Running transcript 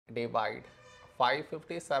divide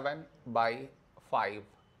 557 by 5.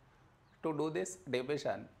 To do this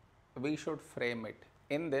division, we should frame it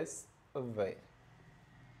in this way.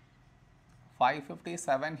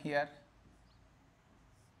 557 here,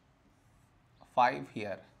 5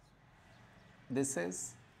 here. This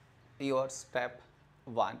is your step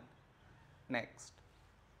 1. Next,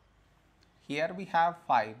 here we have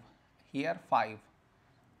 5, here 5.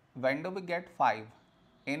 When do we get 5?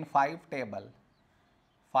 In 5 table,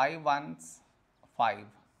 5 ones 5.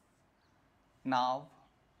 Now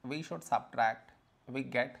we should subtract, we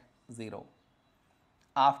get 0.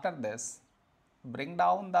 After this, bring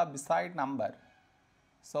down the beside number,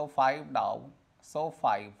 so 5 down, so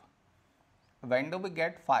 5. When do we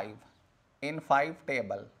get 5? In 5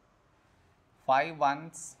 table, 5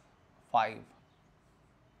 ones 5.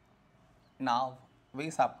 Now we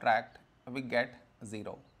subtract, we get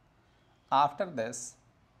 0. After this,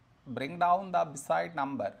 bring down the beside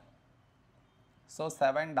number, so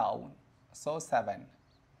 7 down, so 7.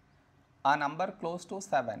 A number close to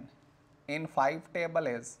 7 in 5 table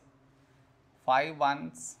is 5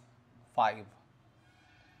 ones 5.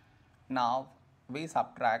 Now we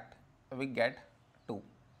subtract, we get 2.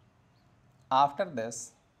 After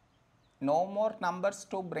this, no more numbers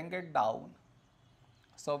to bring it down,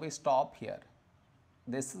 so we stop here.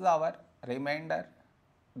 This is our remainder,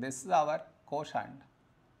 this is our quotient.